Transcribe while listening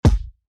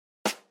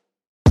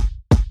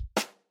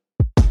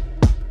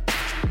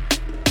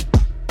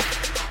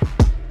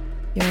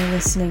You're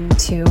listening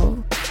to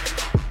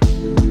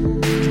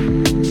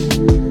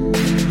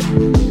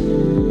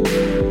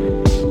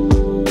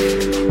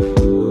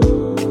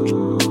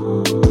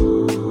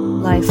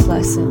Life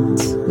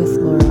Lessons with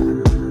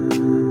Laura.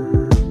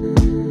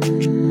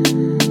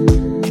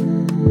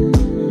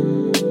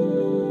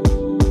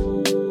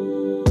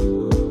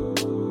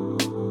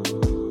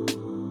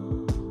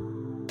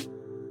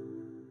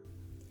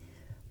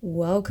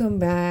 Welcome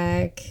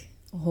back.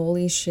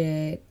 Holy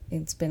shit,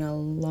 it's been a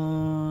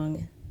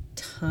long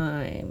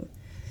time.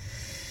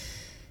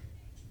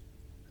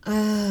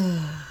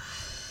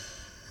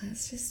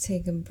 Let's just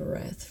take a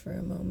breath for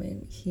a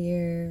moment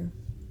here.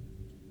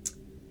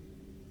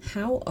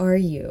 How are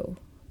you?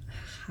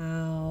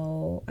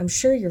 I'm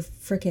sure you're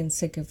freaking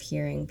sick of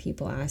hearing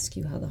people ask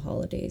you how the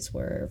holidays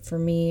were. For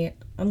me,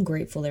 I'm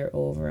grateful they're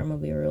over. I'm gonna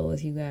be real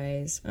with you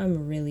guys.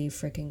 I'm really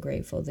freaking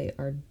grateful they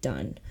are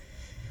done.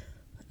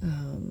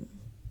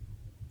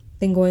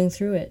 Been going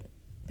through it.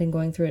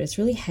 It's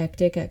really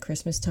hectic at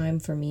Christmas time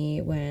for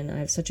me when I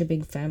have such a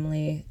big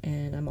family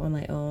and I'm on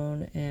my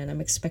own and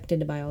I'm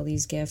expected to buy all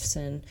these gifts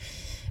and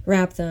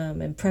wrap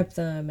them and prep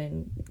them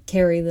and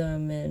carry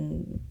them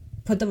and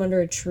put them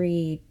under a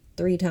tree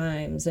 3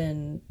 times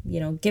and,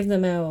 give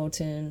them out.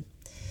 And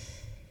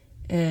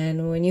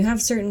when you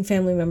have certain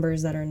family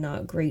members that are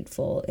not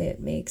grateful, it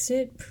makes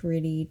it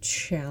pretty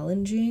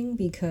challenging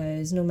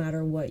because no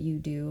matter what you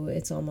do,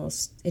 it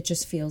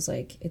just feels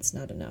like it's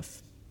not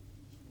enough.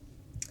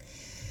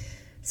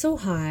 So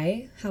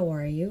hi, how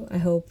are you? I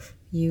hope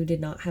you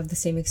did not have the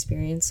same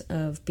experience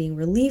of being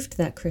relieved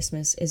that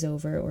Christmas is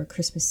over, or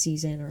Christmas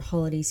season or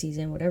holiday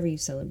season, whatever you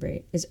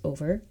celebrate, is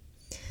over.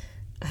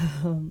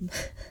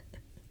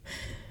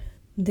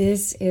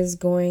 This is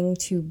going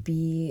to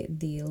be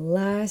the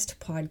last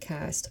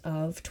podcast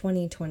of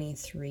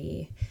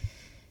 2023.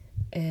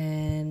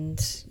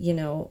 And,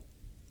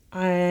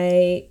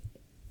 I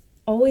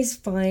always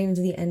find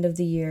the end of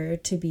the year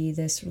to be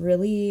this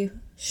really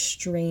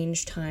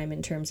strange time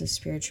in terms of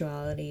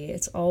spirituality.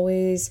 It's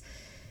always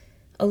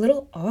a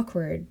little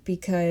awkward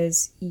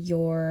because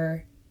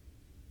you're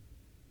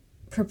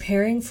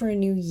preparing for a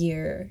new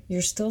year.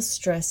 You're still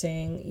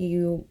stressing.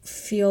 You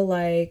feel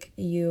like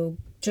you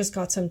just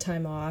got some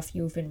time off.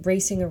 You've been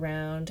racing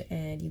around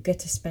and you get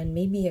to spend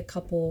maybe a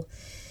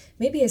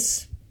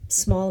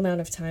small amount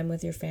of time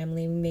with your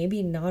family,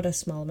 maybe not a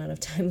small amount of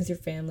time with your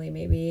family.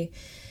 Maybe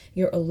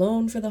you're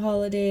alone for the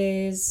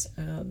holidays.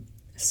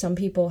 Some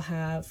people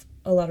have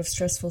a lot of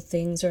stressful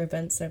things or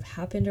events that have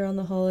happened around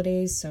the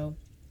holidays, so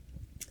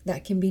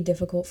that can be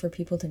difficult for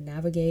people to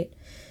navigate.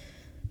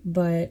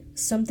 But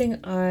something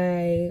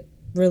I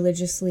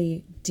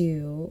religiously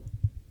do,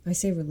 I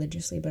say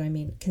religiously, but I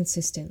mean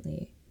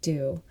consistently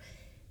do,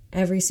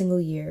 every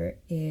single year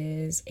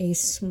is a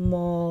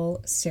small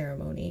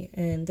ceremony.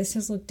 And this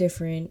has looked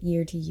different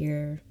year to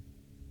year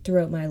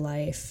throughout my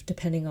life,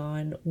 depending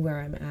on where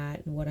I'm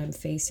at and what I'm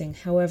facing.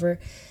 However,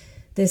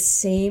 the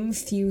same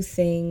few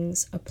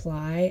things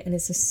apply, and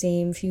it's the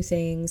same few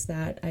things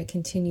that I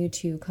continue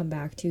to come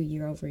back to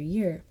year over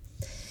year.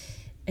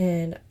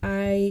 And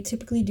I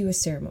typically do a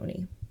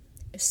ceremony.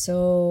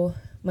 So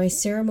my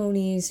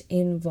ceremonies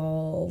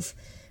involve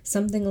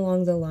something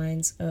along the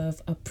lines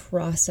of a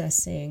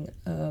processing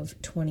of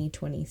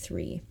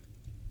 2023.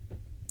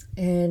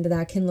 And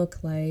that can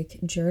look like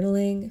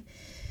journaling.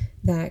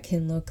 That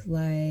can look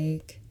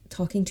like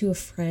talking to a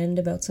friend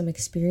about some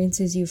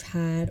experiences you've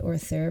had, or a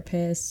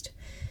therapist.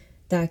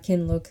 That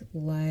can look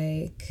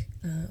like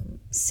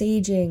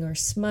saging or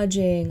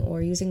smudging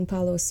or using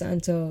Palo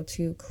Santo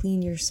to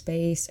clean your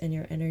space and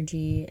your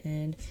energy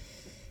and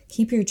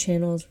keep your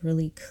channels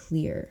really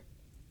clear.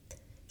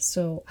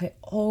 So I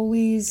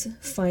always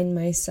find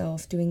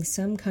myself doing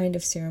some kind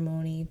of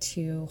ceremony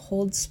to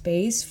hold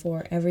space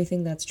for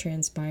everything that's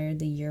transpired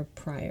the year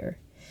prior.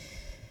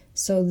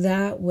 So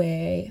that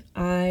way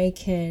I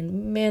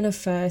can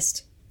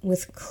manifest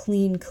with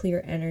clean,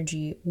 clear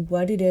energy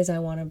what it is I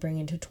want to bring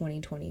into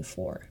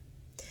 2024.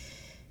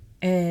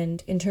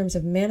 And in terms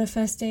of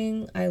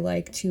manifesting, I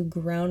like to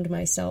ground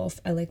myself.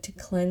 I like to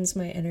cleanse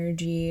my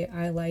energy.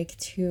 I like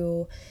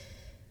to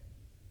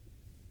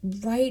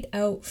write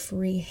out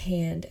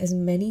freehand as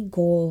many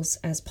goals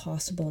as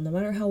possible, no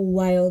matter how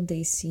wild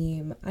they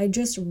seem. I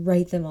just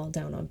write them all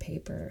down on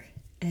paper.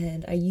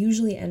 And I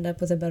usually end up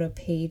with about a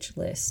page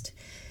list.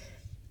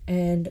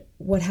 And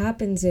what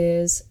happens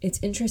is, it's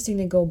interesting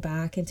to go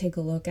back and take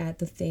a look at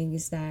the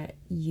things that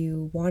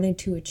you wanted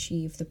to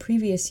achieve the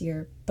previous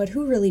year, but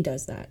who really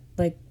does that?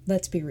 Like,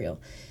 let's be real.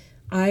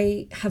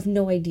 I have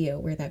no idea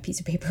where that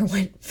piece of paper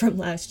went from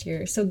last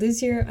year. So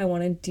this year, I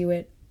want to do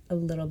it a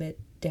little bit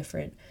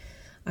different.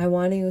 I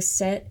want to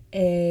set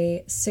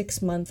a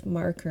 6-month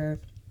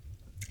marker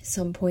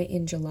some point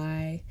in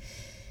June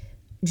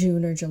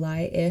or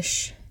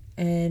July-ish,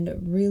 and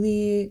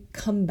really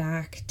come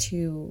back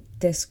to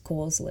this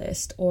goals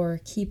list, or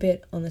keep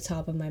it on the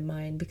top of my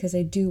mind, because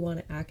I do want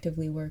to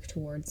actively work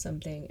towards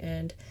something.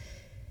 And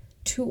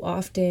too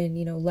often,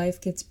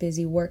 life gets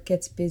busy, work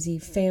gets busy,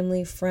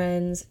 family,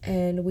 friends,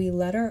 and we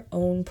let our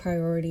own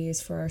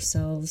priorities for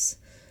ourselves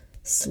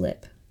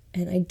slip.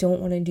 And I don't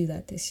want to do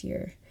that this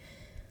year.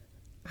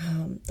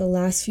 The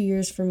last few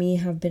years for me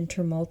have been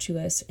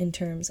tumultuous in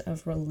terms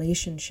of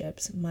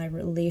relationships. My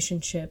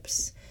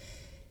relationships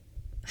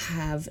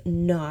have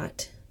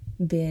not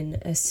been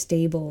a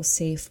stable,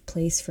 safe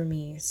place for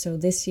me. So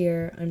this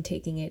year I'm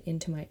taking it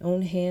into my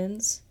own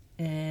hands,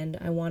 and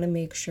I want to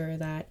make sure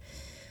that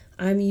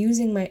I'm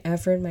using my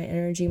effort, my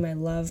energy, my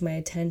love, my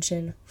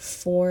attention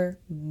for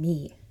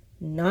me,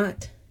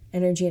 not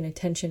energy and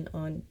attention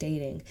on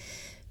dating.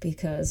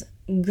 Because,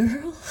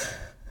 girl,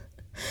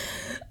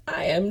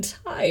 I am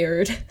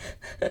tired.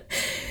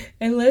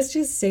 And let's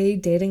just say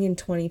dating in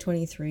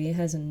 2023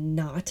 has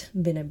not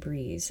been a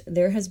breeze.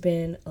 There has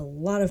been a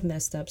lot of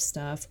messed up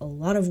stuff, a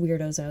lot of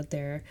weirdos out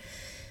there,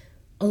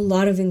 a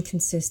lot of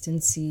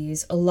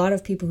inconsistencies, a lot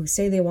of people who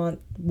say they want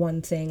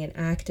one thing and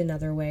act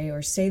another way,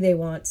 or say they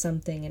want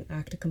something and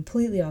act a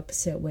completely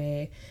opposite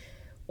way,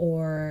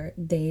 or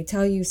they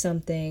tell you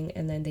something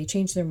and then they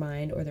change their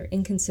mind, or they're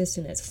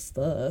inconsistent as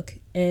fuck,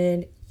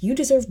 and you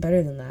deserve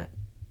better than that.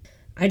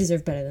 I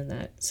deserve better than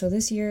that. So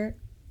this year,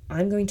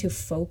 I'm going to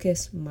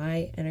focus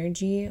my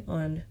energy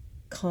on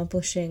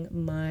accomplishing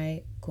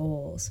my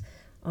goals,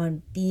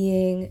 on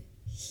being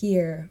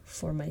here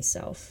for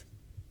myself.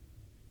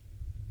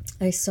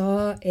 I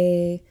saw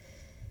a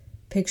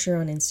picture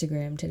on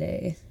Instagram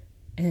today,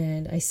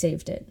 and I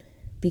saved it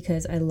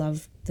because I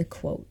love the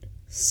quote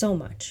so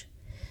much.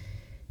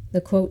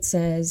 The quote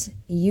says,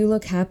 "You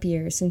look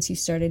happier since you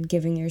started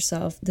giving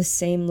yourself the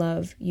same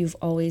love you've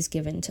always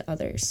given to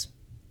others."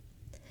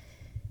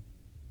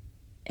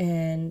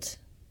 And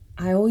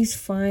I always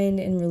find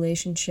in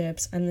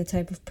relationships, I'm the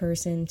type of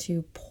person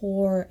to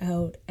pour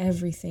out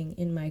everything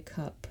in my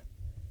cup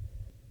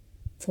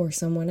for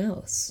someone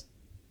else.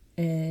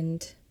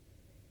 And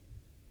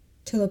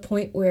to the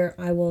point where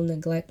I will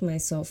neglect my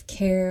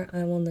self-care,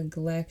 I will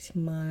neglect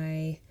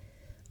my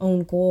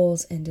own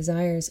goals and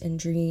desires and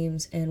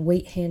dreams and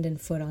wait hand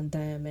and foot on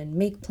them and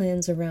make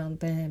plans around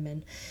them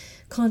and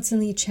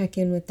constantly check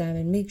in with them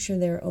and make sure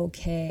they're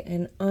okay.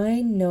 And I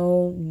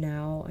know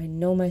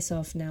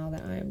myself now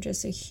that I'm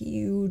just a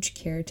huge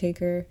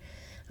caretaker.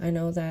 I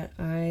know that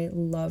I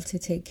love to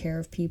take care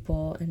of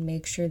people and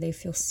make sure they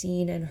feel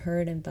seen and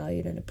heard and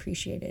valued and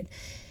appreciated.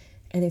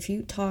 And if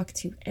you talk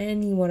to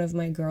any one of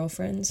my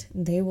girlfriends,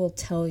 they will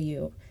tell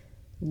you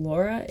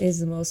Laura is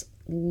the most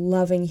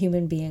loving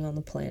human being on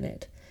the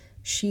planet.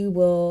 She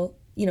will,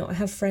 I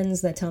have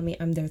friends that tell me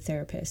I'm their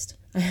therapist.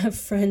 I have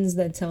friends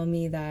that tell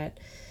me that,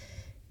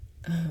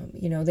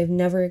 they've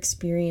never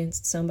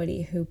experienced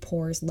somebody who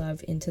pours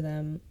love into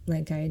them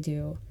like I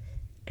do.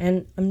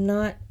 And I'm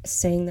not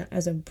saying that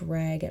as a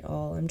brag at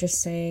all. I'm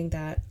just saying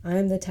that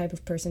I'm the type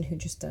of person who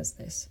just does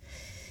this.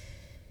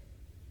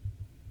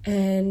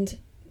 And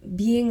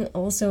being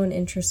also an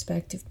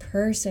introspective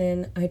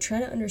person, I try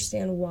to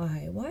understand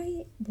why.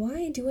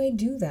 Why do I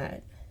do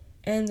that?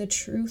 And the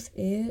truth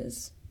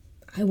is,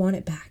 I want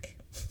it back.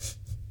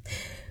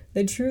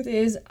 The truth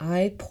is,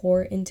 I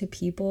pour into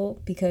people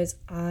because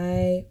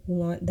I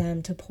want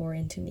them to pour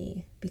into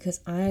me, because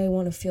I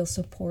want to feel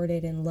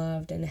supported and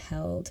loved and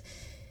held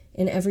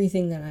in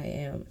everything that I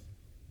am.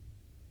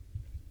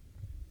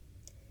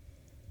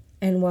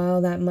 And while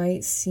that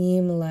might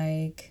seem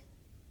like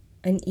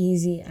an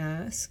easy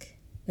ask,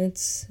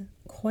 it's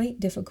quite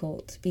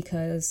difficult,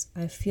 because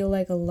I feel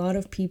like a lot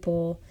of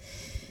people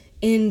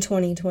in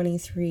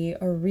 2023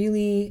 are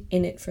really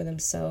in it for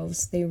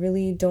themselves. They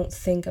really don't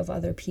think of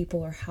other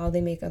people or how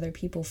they make other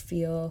people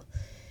feel.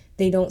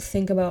 They don't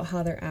think about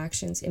how their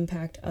actions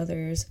impact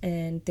others,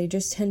 and they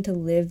just tend to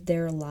live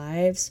their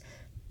lives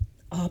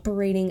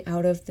operating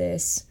out of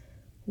this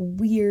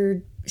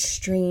weird,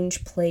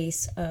 strange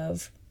place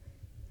of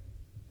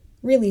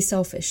really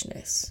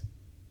selfishness.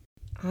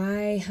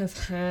 I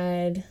have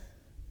had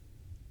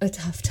a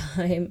tough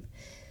time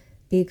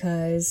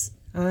because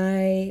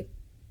I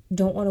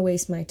don't want to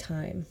waste my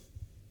time.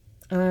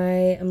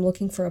 I am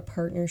looking for a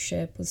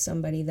partnership with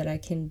somebody that I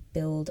can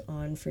build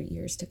on for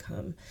years to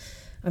come.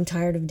 I'm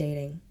tired of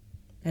dating.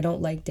 I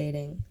don't like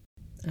dating.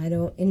 I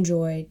don't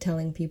enjoy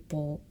telling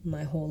people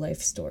my whole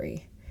life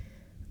story.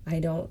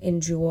 I don't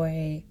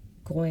enjoy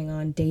going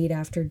on date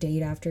after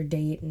date after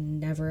date and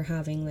never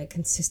having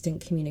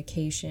consistent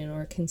communication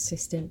or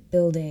consistent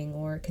building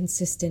or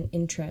consistent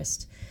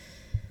interest.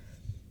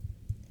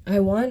 I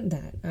want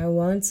that. I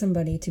want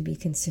somebody to be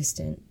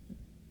consistent.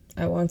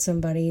 I want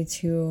somebody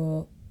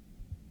to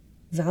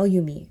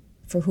value me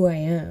for who I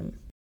am.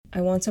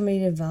 I want somebody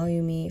to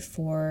value me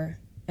for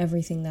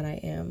everything that I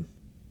am.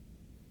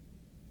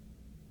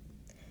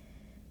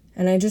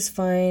 And I just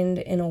find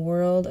in a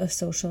world of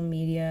social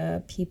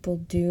media, people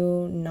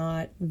do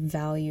not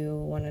value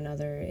one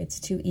another. It's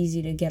too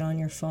easy to get on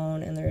your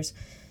phone and there's,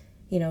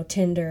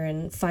 Tinder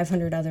and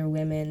 500 other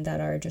women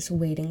that are just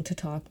waiting to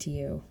talk to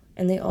you.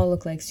 And they all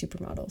look like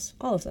supermodels.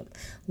 All of them.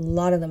 A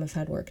lot of them have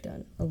had work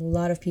done. A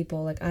lot of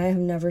people, I have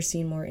never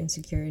seen more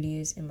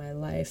insecurities in my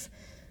life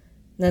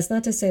That's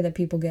not to say that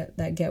people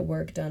get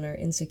work done are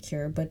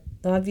insecure, but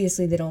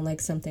obviously they don't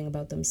like something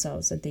about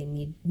themselves that they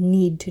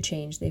need to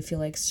change. They feel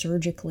like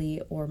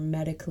surgically or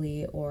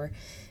medically or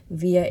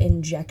via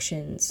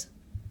injections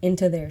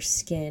into their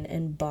skin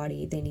and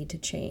body they need to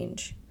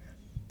change.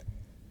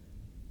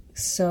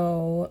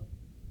 So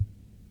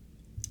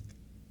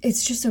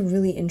it's just a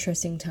really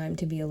interesting time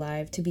to be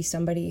alive, to be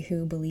somebody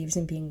who believes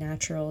in being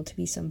natural, to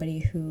be somebody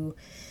who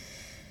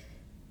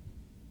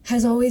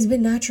has always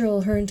been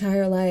natural her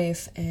entire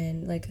life,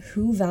 and like,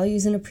 who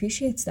values and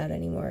appreciates that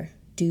anymore?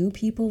 Do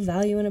people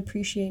value and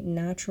appreciate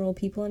natural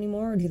people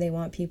anymore, or do they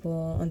want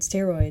people on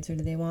steroids, or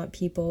do they want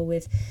people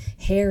with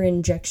hair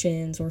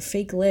injections or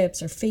fake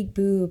lips or fake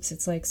boobs?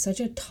 It's like such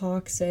a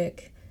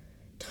toxic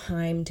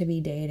time to be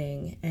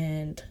dating,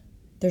 and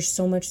there's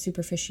so much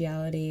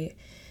superficiality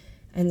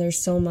and there's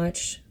so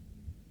much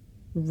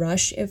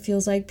rush. It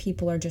feels like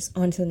people are just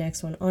on to the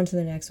next one, on to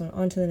the next one,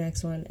 on to the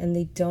next one, and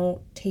they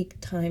don't take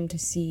time to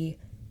see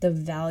the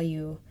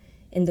value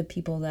in the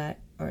people that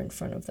are in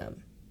front of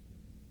them.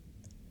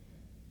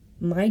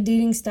 My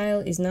dating style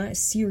is not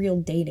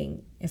serial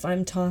dating. If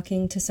I'm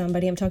talking to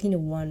somebody, I'm talking to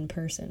one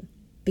person,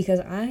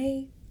 because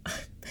I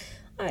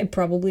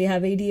probably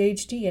have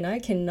ADHD and I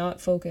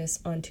cannot focus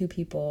on two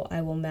people.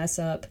 I will mess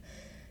up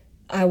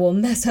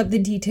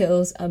the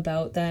details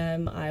about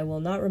them. I will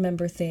not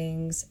remember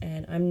things,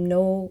 and I'm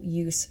no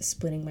use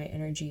splitting my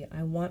energy.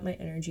 I want my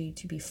energy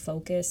to be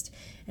focused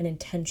and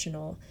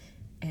intentional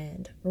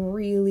and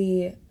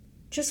really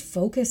just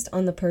focused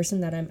on the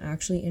person that I'm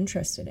actually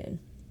interested in.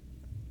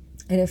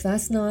 And if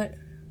that's not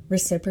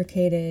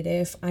reciprocated,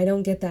 if I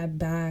don't get that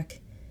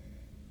back,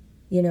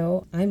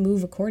 I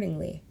move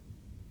accordingly.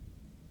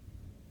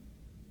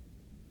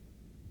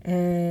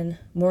 And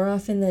more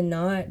often than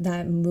not,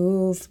 that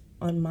move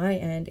on my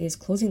end is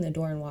closing the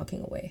door and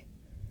walking away.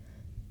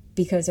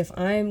 Because if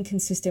I'm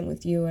consistent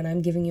with you and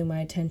I'm giving you my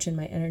attention,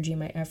 my energy,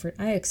 my effort,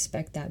 I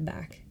expect that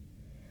back.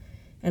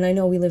 And I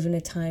know we live in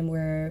a time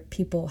where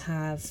people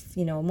have,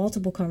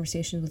 multiple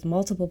conversations with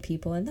multiple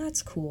people, and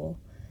that's cool.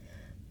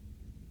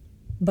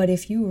 But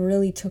if you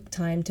really took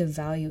time to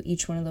value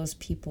each one of those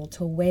people,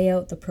 to weigh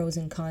out the pros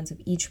and cons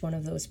of each one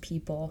of those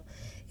people,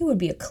 it would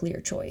be a clear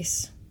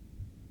choice.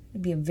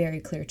 It'd be a very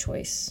clear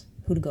choice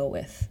who to go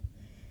with.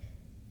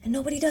 And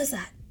nobody does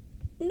that.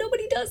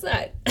 Nobody does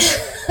that.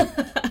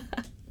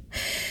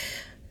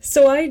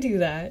 So I do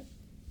that.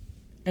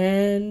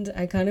 And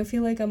I kind of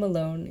feel like I'm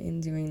alone in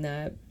doing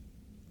that,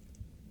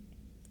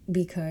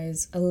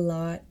 because a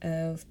lot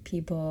of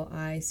people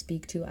I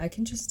speak to, I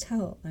can just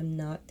tell I'm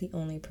not the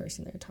only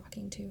person they're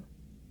talking to.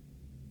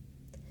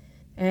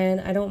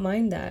 And I don't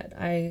mind that.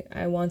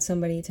 I want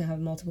somebody to have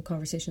multiple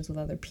conversations with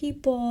other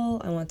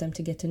people. I want them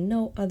to get to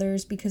know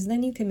others, because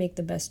then you can make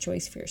the best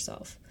choice for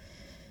yourself.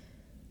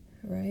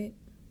 Right?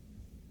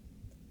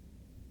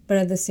 But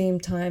at the same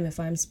time, if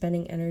I'm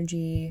spending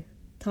energy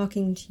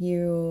talking to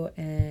you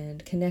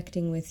and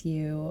connecting with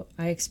you,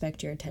 I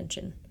expect your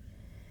attention.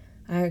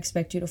 I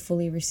expect you to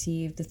fully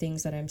receive the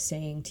things that I'm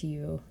saying to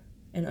you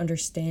and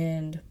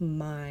understand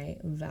my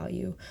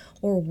value,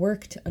 or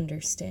work to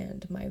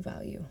understand my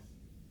value.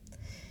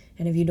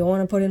 And if you don't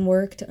want to put in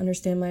work to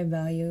understand my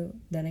value,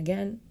 then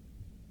again,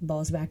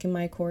 ball's back in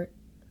my court.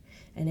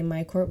 And in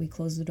my court, we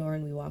close the door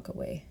and we walk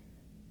away.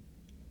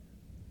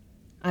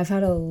 I've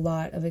had a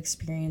lot of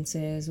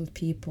experiences with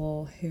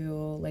people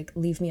who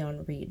leave me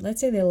on read.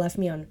 Let's say they left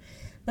me on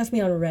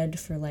read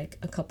for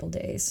a couple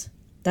days.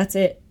 That's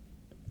it.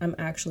 I'm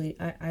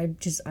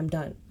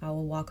done. I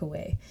will walk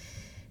away.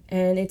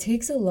 And it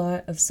takes a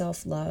lot of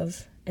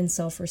self-love and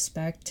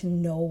self-respect to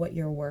know what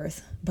you're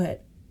worth.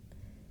 But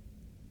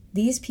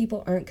these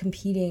people aren't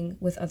competing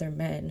with other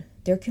men.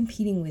 They're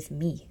competing with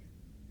me.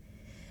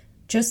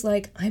 Just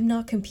like I'm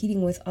not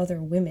competing with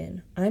other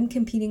women. I'm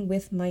competing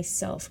with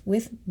myself,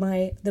 with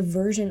the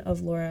version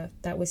of Laura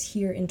that was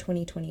here in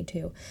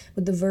 2022,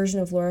 with the version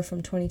of Laura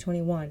from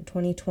 2021,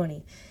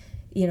 2020.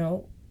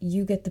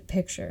 You get the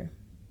picture.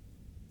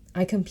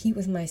 I compete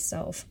with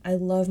myself. I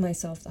love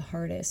myself the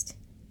hardest.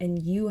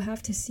 And you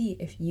have to see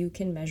if you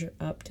can measure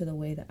up to the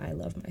way that I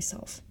love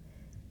myself.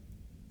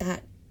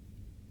 That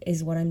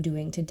is what I'm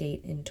doing to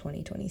date in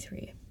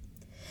 2023.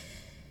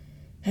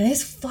 And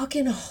it's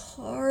fucking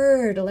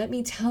hard. Let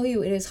me tell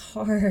you, it is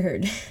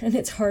hard. And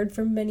it's hard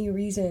for many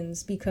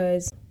reasons,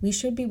 because we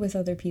should be with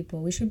other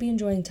people. We should be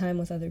enjoying time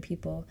with other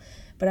people.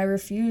 But I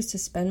refuse to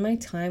spend my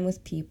time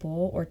with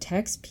people or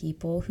text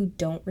people who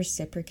don't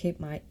reciprocate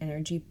my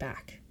energy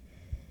back.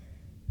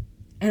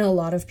 And a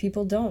lot of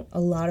people don't. A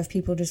lot of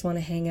people just want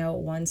to hang out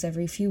once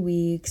every few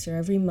weeks or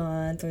every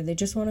month, or they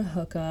just want to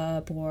hook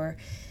up, or,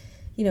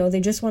 they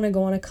just want to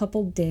go on a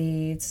couple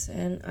dates.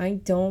 And I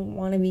don't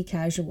want to be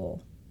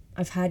casual.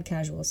 I've had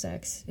casual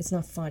sex. It's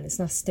not fun. It's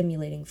not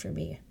stimulating for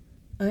me.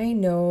 I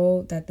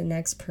know that the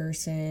next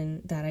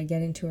person that I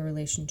get into a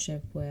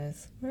relationship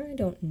with, or I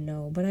don't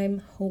know, but I'm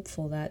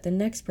hopeful that the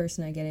next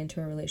person I get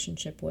into a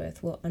relationship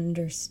with will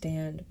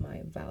understand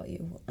my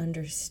value, will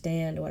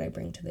understand what I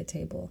bring to the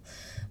table,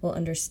 will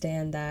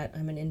understand that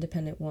I'm an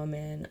independent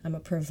woman, I'm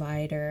a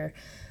provider,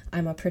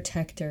 I'm a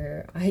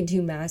protector, I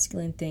do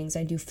masculine things,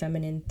 I do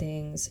feminine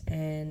things,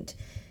 and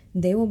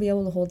they will be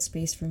able to hold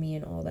space for me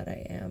in all that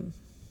I am.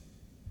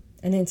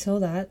 And until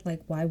that,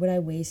 like, why would I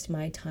waste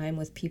my time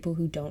with people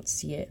who don't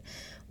see it?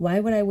 Why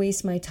would I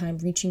waste my time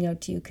reaching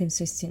out to you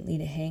consistently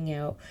to hang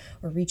out,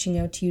 or reaching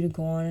out to you to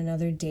go on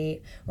another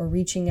date, or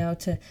reaching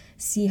out to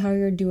see how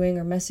you're doing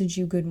or message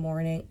you good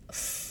morning?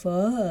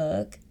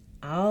 Fuck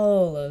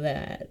all of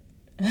that.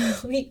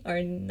 We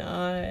are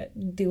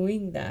not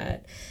doing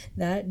that.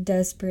 That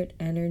desperate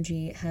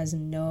energy has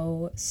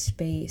no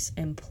space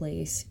and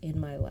place in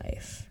my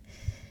life.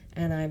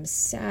 And I'm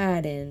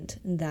saddened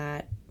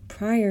that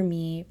prior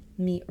me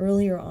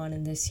earlier on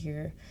in this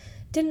year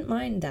didn't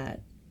mind that.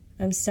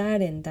 I'm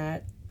saddened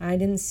that I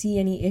didn't see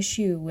any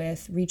issue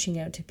with reaching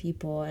out to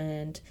people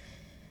and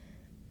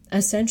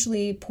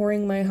essentially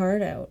pouring my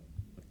heart out.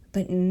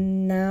 But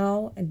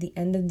now, at the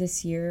end of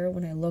this year,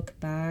 when I look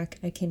back,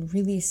 I can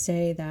really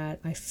say that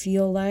I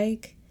feel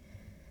like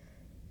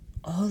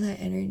all that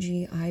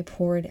energy I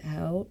poured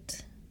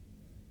out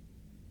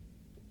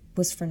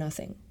was for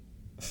nothing.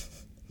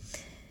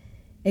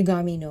 It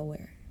got me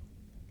nowhere.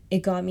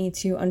 It got me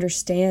to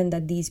understand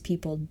that these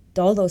people,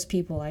 all those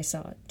people I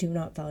saw, do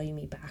not value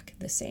me back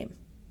the same.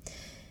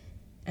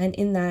 And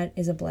in that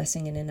is a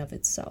blessing in and of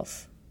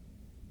itself.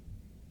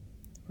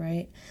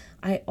 Right?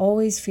 I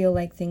always feel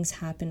like things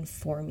happen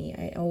for me.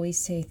 I always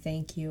say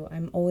thank you.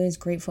 I'm always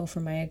grateful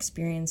for my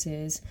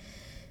experiences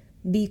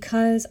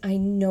because I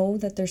know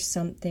that there's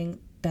something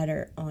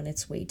better on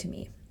its way to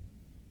me.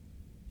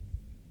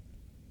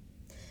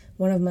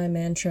 One of my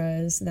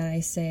mantras that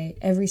I say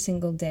every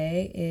single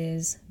day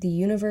is, the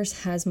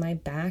universe has my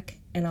back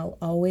and I'll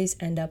always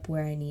end up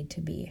where I need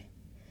to be.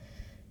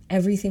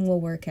 Everything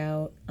will work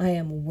out. I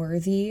am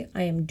worthy.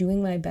 I am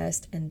doing my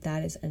best, and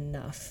that is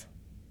enough.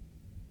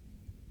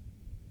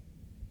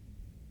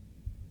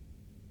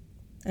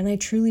 And I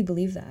truly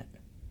believe that.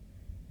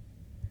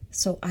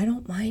 So I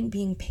don't mind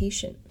being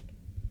patient.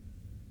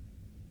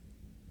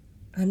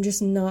 I'm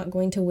just not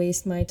going to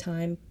waste my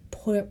time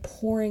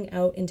pouring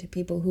out into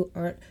people who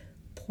aren't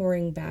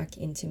pouring back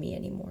into me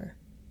anymore.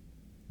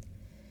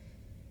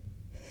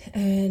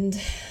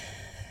 And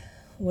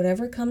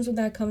whatever comes with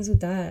that, comes with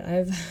that.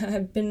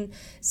 I've been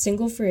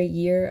single for a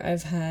year.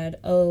 I've had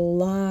a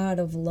lot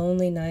of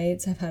lonely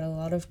nights. I've had a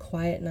lot of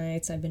quiet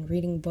nights. I've been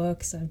reading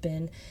books. I've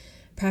been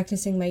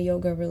practicing my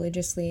yoga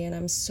religiously, and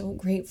I'm so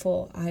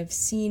grateful. I've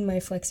seen my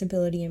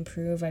flexibility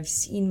improve. I've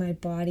seen my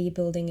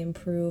bodybuilding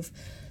improve.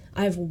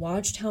 I've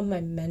watched how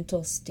my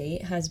mental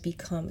state has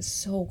become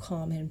so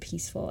calm and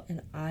peaceful,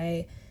 and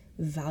I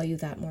value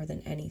that more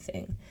than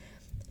anything.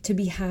 To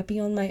be happy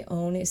on my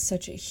own is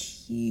such a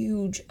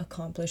huge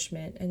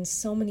accomplishment, and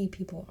so many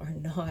people are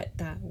not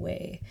that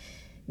way.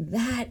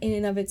 That in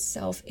and of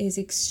itself is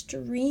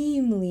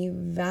extremely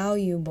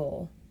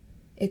valuable.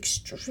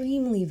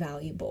 Extremely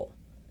valuable.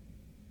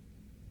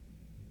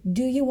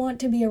 Do you want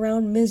to be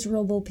around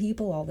miserable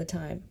people all the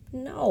time?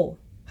 No.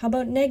 How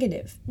about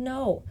negative?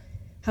 No.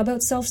 How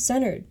about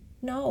self-centered?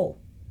 No.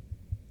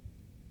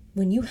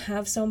 When you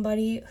have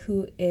somebody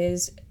who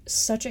is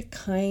such a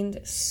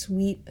kind,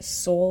 sweet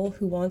soul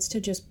who wants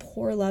to just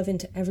pour love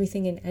into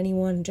everything and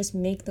anyone and just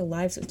make the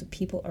lives of the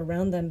people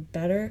around them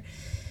better,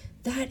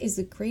 that is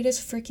the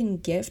greatest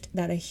freaking gift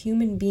that a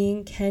human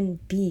being can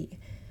be.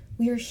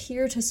 We are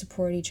here to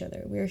support each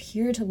other. We are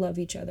here to love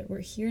each other. We're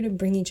here to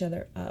bring each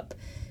other up.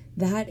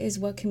 That is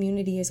what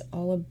community is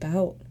all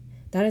about.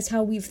 That is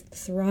how we've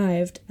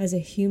thrived as a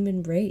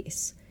human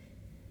race.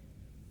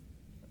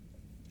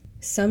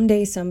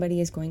 Someday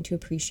somebody is going to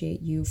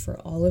appreciate you for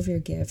all of your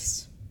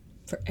gifts,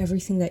 for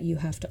everything that you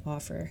have to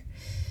offer.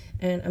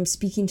 And I'm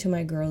speaking to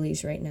my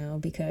girlies right now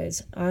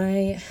because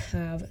I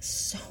have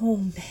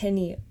so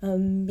many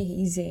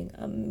amazing,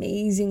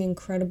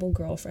 incredible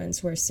girlfriends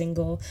who are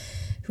single,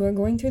 who are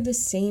going through the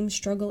same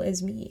struggle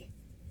as me.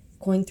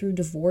 Going through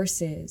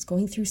divorces,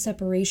 going through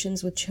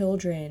separations with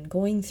children,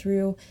 going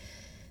through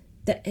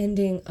the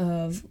ending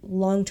of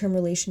long-term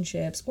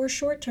relationships or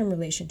short-term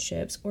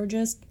relationships, or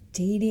just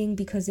dating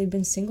because they've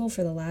been single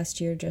for the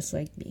last year just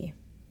like me.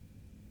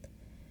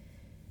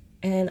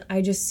 And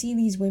I just see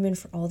these women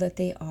for all that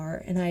they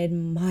are, and I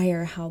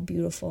admire how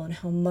beautiful and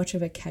how much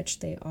of a catch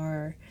they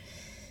are.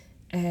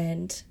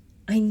 And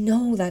I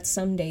know that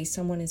someday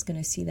someone is going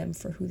to see them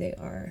for who they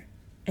are.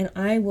 And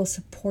I will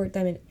support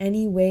them in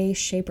any way,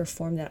 shape, or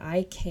form that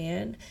I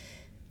can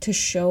to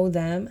show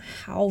them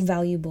how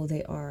valuable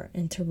they are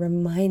and to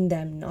remind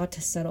them not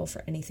to settle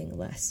for anything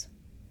less.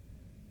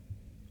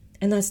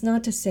 And that's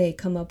not to say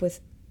come up with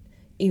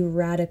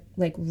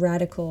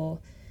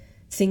radical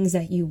things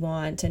that you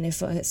want, and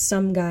if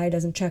some guy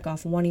doesn't check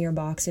off one of your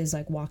boxes,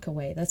 like walk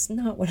away. That's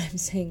not what I'm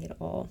saying at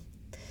all.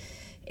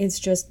 It's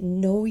just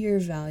know your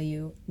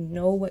value,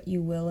 know what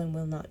you will and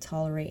will not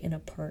tolerate in a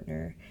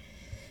partner.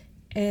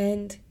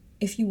 And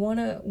if you want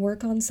to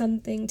work on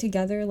something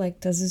together, like,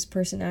 does this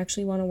person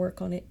actually want to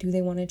work on it? Do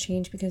they want to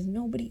change? Because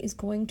nobody is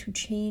going to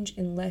change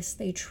unless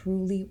they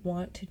truly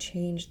want to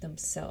change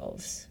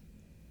themselves.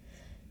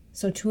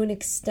 So to an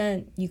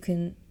extent, you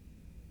can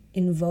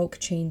invoke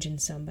change in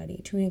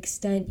somebody. To an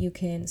extent, you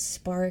can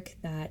spark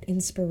that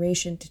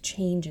inspiration to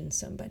change in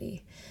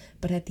somebody.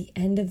 But at the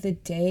end of the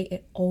day,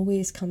 it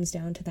always comes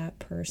down to that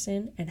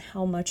person and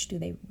how much do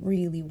they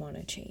really want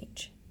to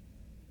change.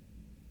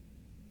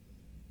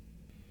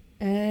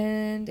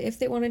 And if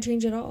they want to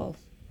change at all.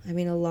 I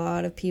mean, a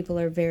lot of people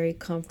are very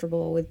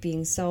comfortable with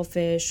being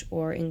selfish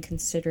or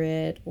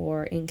inconsiderate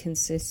or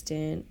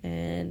inconsistent,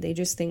 and they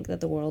just think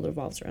that the world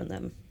revolves around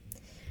them.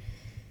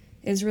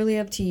 It's really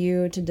up to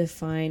you to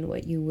define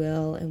what you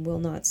will and will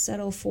not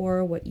settle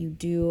for, what you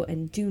do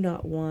and do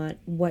not want,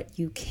 what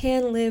you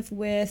can live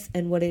with,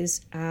 and what is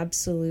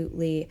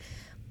absolutely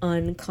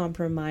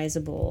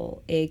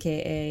uncompromisable,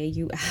 aka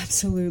you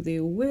absolutely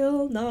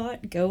will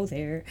not go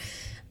there.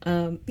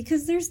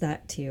 Because there's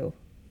that too.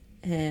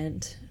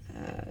 And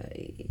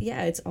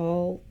it's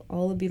all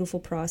a beautiful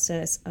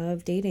process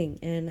of dating,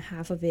 and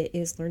half of it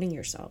is learning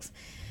yourself.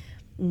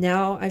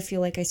 Now I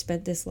feel like I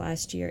spent this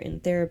last year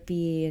in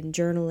therapy and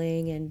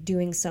journaling and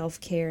doing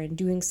self-care and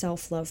doing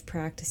self-love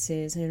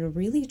practices and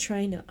really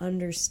trying to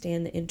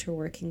understand the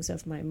interworkings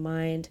of my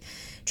mind,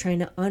 trying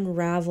to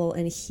unravel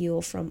and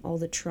heal from all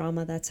the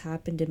trauma that's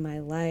happened in my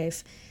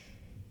life.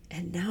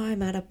 And now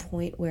I'm at a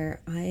point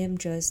where I am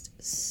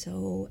just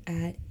so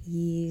at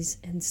ease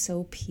and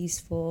so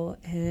peaceful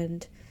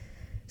and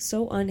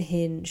so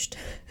unhinged.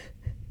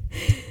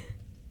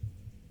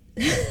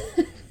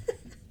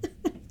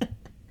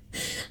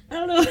 I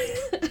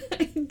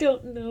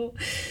don't know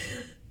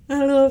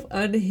if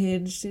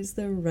unhinged is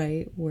the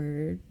right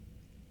word.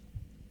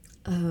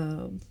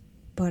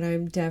 But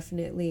I'm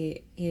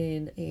definitely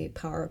in a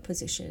power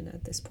position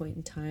at this point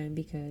in time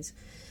because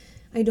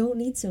I don't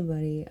need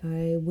somebody.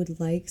 I would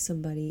like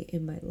somebody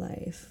in my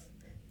life.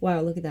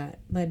 Wow, look at that.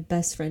 My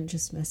best friend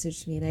just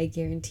messaged me and I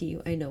guarantee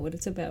you I know what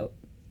it's about.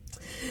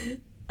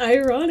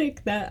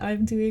 Ironic that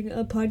I'm doing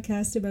a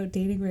podcast about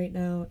dating right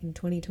now in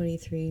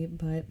 2023,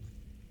 but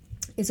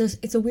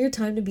it's a weird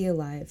time to be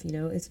alive, you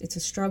know? It's a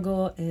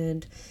struggle,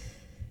 and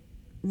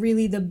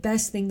really the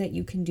best thing that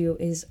you can do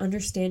is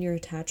understand your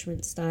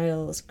attachment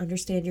styles,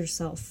 understand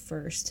yourself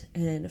first,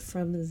 and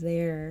from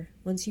there,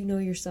 once you know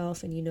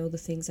yourself and you know the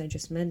things I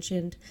just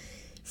mentioned,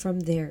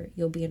 from there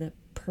you'll be in a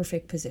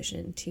perfect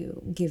position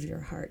to give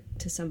your heart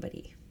to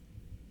somebody.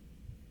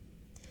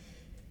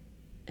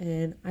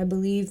 And I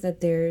believe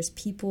that there's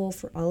people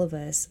for all of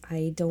us.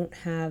 I don't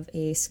have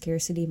a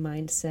scarcity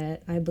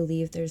mindset. I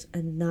believe there's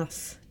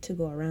enough to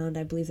go around.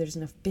 I believe there's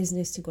enough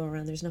business to go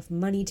around. There's enough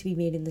money to be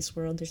made in this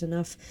world. There's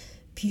enough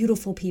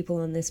beautiful people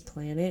on this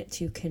planet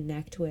to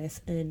connect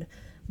with and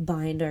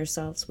bind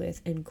ourselves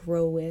with and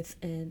grow with.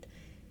 And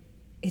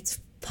it's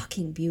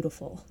fucking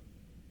beautiful.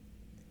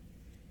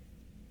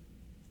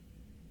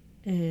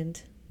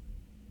 And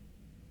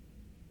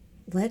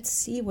let's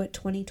see what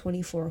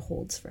 2024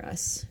 holds for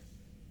us.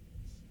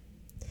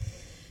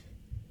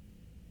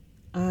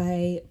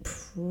 I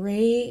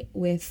pray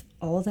with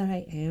all that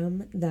I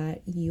am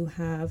that you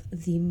have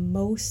the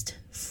most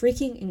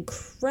freaking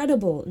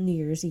incredible New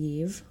Year's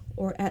Eve,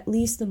 or at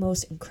least the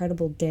most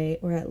incredible day,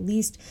 or at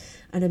least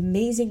an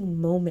amazing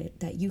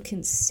moment that you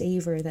can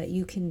savor, that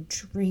you can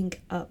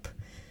drink up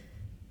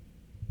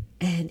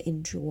and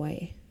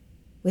enjoy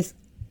with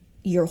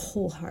your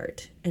whole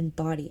heart and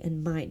body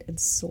and mind and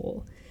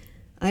soul.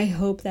 I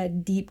hope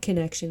that deep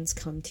connections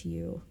come to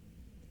you,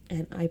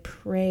 and I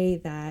pray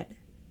that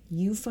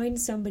you find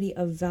somebody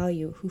of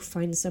value who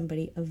finds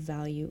somebody of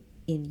value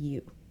in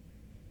you.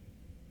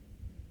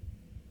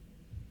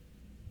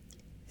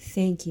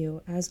 Thank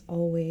you, as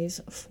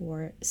always,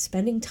 for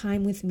spending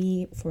time with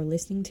me, for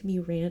listening to me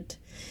rant,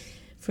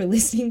 for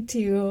listening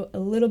to a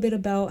little bit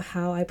about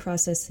how I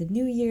process the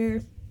new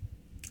year,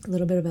 a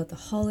little bit about the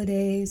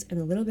holidays, and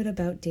a little bit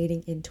about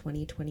dating in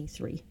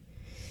 2023.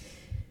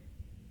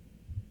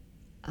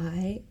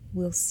 I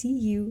will see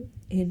you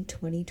in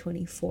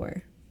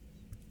 2024.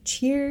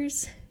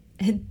 Cheers,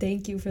 and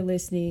thank you for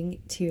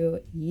listening to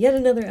yet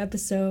another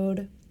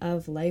episode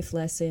of Life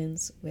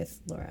Lessons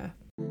with Laura.